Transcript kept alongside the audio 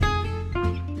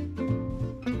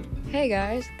Hey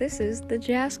guys, this is the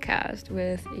Jazzcast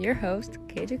with your host,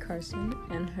 KJ Carson,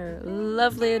 and her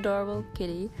lovely, adorable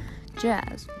kitty,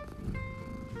 Jazz.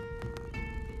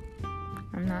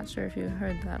 I'm not sure if you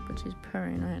heard that, but she's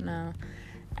purring right now.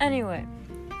 Anyway,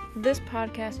 this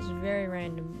podcast is very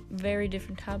random, very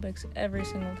different topics every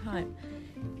single time.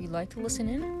 If you'd like to listen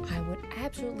in, I would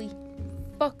absolutely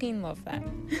fucking love that.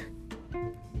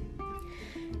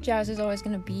 Jazz is always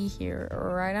going to be here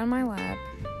right on my lap,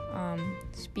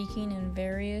 speaking in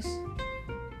various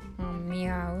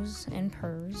meows and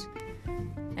purrs,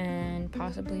 and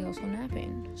possibly also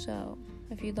napping. So,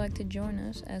 if you'd like to join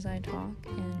us as I talk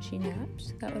and she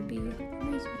naps, that would be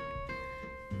amazing.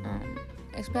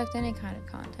 Expect any kind of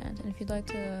content, and if you'd like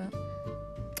to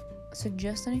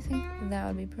suggest anything, that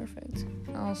would be perfect.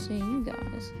 I'll see you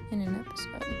guys in an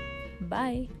episode.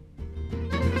 Bye!